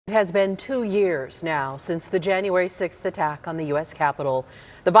It has been 2 years now since the January 6th attack on the U.S. Capitol.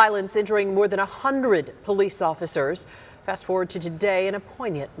 The violence injuring more than 100 police officers. Fast forward to today in a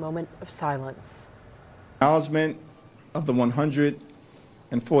poignant moment of silence. Acknowledgement of the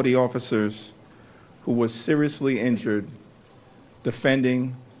 140 officers who were seriously injured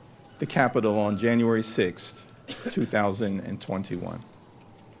defending the Capitol on January 6th, 2021.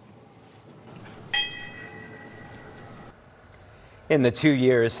 In the 2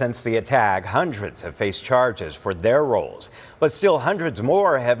 years since the attack, hundreds have faced charges for their roles, but still hundreds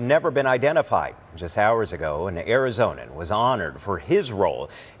more have never been identified. Just hours ago, an Arizonan was honored for his role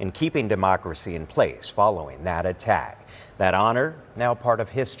in keeping democracy in place following that attack. That honor now part of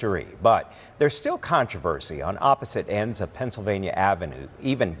history, but there's still controversy on opposite ends of Pennsylvania Avenue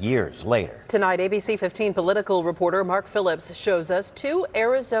even years later. Tonight, ABC15 political reporter Mark Phillips shows us two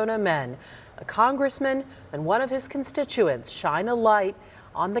Arizona men, a congressman and one of his constituents, shine a light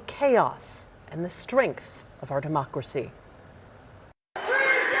on the chaos and the strength of our democracy.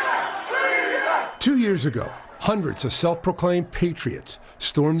 2 years ago, hundreds of self-proclaimed patriots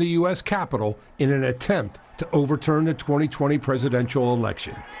stormed the U.S. Capitol in an attempt to overturn the 2020 presidential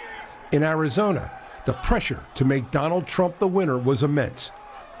election. In Arizona, the pressure to make Donald Trump the winner was immense.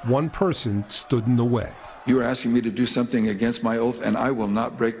 One person stood in the way. You are asking me to do something against my oath, and I will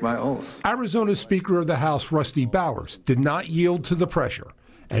not break my oath. Arizona's Speaker of the House, Rusty Bowers, did not yield to the pressure.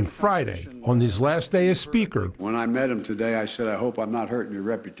 And Friday, on his last day as Speaker, when I met him today, I said, I hope I'm not hurting your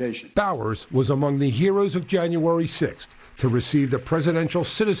reputation. Bowers was among the heroes of January 6th to receive the Presidential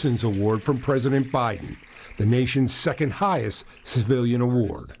Citizens Award from President Biden, the nation's second highest civilian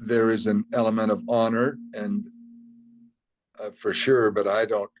award. There is an element of honor, and for sure, but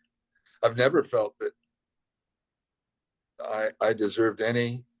I've never felt that I deserved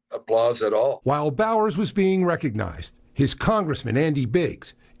any applause at all. While Bowers was being recognized, his congressman, Andy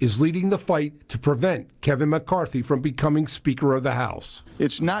Biggs, is leading the fight to prevent Kevin McCarthy from becoming Speaker of the House.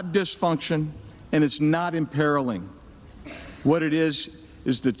 It's not dysfunction, and it's not imperiling. What it is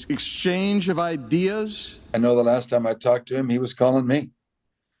the exchange of ideas. I know the last time I talked to him, he was calling me.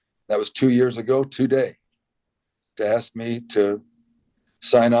 That was 2 years ago today, to ask me to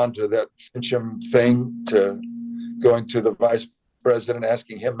sign on to that Fincham thing, to going to the vice president,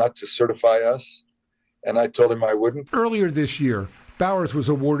 asking him not to certify us. And I told him I wouldn't. Earlier this year, Bowers was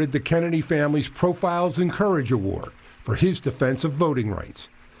awarded the Kennedy family's Profiles in Courage Award for his defense of voting rights.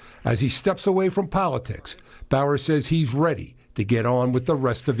 As he steps away from politics, Bowers says he's ready to get on with the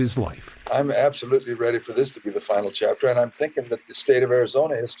rest of his life. I'm absolutely ready for this to be the final chapter, and I'm thinking that the state of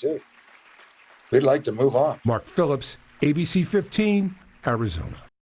Arizona is too. We'd like to move on. Mark Phillips, ABC 15, Arizona.